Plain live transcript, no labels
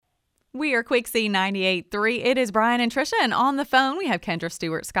We are Quick C 98.3. It is Brian and Trisha, and on the phone we have Kendra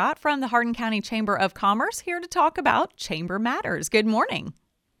Stewart Scott from the Hardin County Chamber of Commerce here to talk about Chamber Matters. Good morning.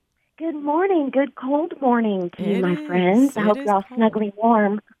 Good morning. Good cold morning to you, my is. friends. I hope you're all snugly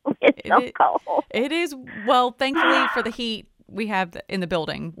warm. It's so cold. It is. Well, thankfully for the heat we have in the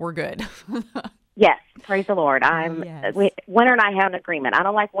building, we're good. Yes, praise the Lord. Winter and I have an agreement. I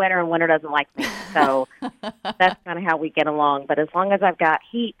don't like winter, and winter doesn't like me. So that's kind of how we get along. But as long as I've got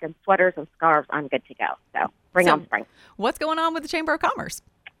heat and sweaters and scarves, I'm good to go. So bring on spring. What's going on with the Chamber of Commerce?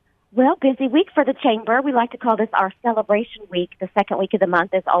 Well, busy week for the Chamber. We like to call this our celebration week. The second week of the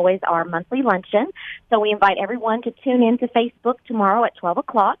month is always our monthly luncheon. So we invite everyone to tune in to Facebook tomorrow at 12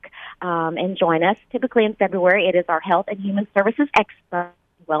 o'clock and join us. Typically in February, it is our Health and Human Services Expo.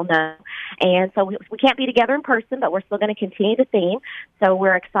 Well known. And so we can't be together in person, but we're still going to continue the theme. So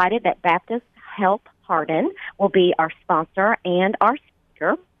we're excited that Baptist Health Hardin will be our sponsor and our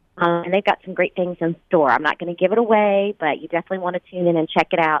speaker. And they've got some great things in store. I'm not going to give it away, but you definitely want to tune in and check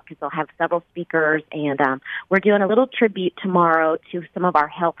it out because they'll have several speakers. And we're doing a little tribute tomorrow to some of our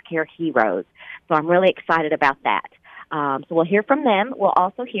healthcare heroes. So I'm really excited about that. So we'll hear from them. We'll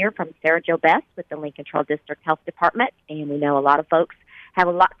also hear from Sarah Jo Best with the Lincoln Trail District Health Department. And we know a lot of folks have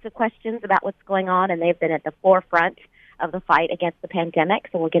lots of questions about what's going on, and they've been at the forefront of the fight against the pandemic,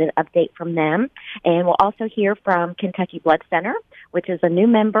 so we'll get an update from them. And we'll also hear from Kentucky Blood Center, which is a new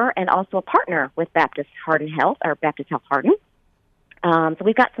member and also a partner with Baptist Hardin Health, or Baptist Health Hardin. So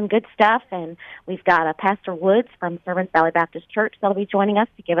we've got some good stuff, and we've got Pastor Woods from Servants Valley Baptist Church that'll be joining us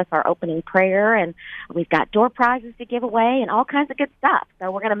to give us our opening prayer, and we've got door prizes to give away and all kinds of good stuff.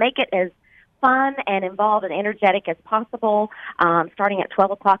 So we're going to make it as fun and involved and energetic as possible, starting at 12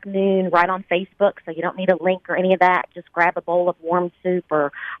 o'clock noon right on Facebook, so you don't need a link or any of that. Just grab a bowl of warm soup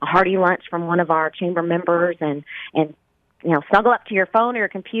or a hearty lunch from one of our chamber members and snuggle up to your phone or your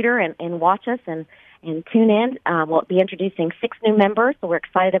computer and watch us and tune in. We'll be introducing 6 new members, so we're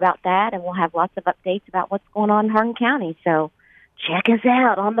excited about that, and we'll have lots of updates about what's going on in Hardin County. So check us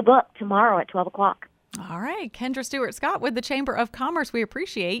out on the book tomorrow at 12 o'clock. All right. Kendra Stewart Scott with the Chamber of Commerce. We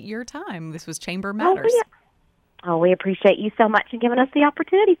appreciate your time. This was Chamber Matters. We appreciate you so much and giving us the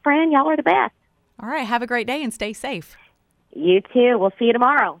opportunity, friend. Y'all are the best. All right. Have a great day and stay safe. You too. We'll see you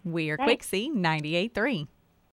tomorrow. We are Quick C 98.3.